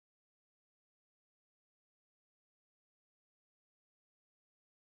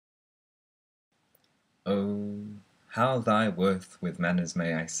Oh, how thy worth with manners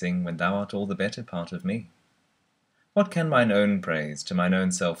may I sing, when thou art all the better part of me? What can mine own praise to mine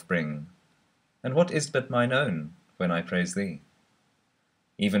own self bring? And what is but mine own, when I praise thee?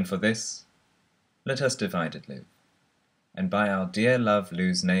 Even for this, let us divided live, and by our dear love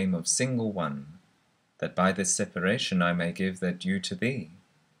lose name of single one, that by this separation I may give that due to thee,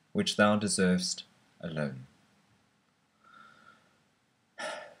 which thou deserv'st alone.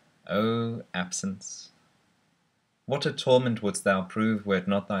 O absence! What a torment wouldst thou prove, were it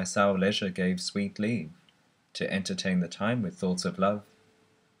not thy sour leisure gave sweet leave to entertain the time with thoughts of love,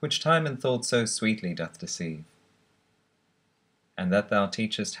 which time and thought so sweetly doth deceive? And that thou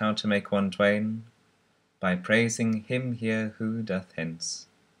teachest how to make one twain, by praising him here who doth hence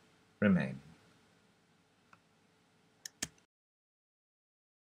remain.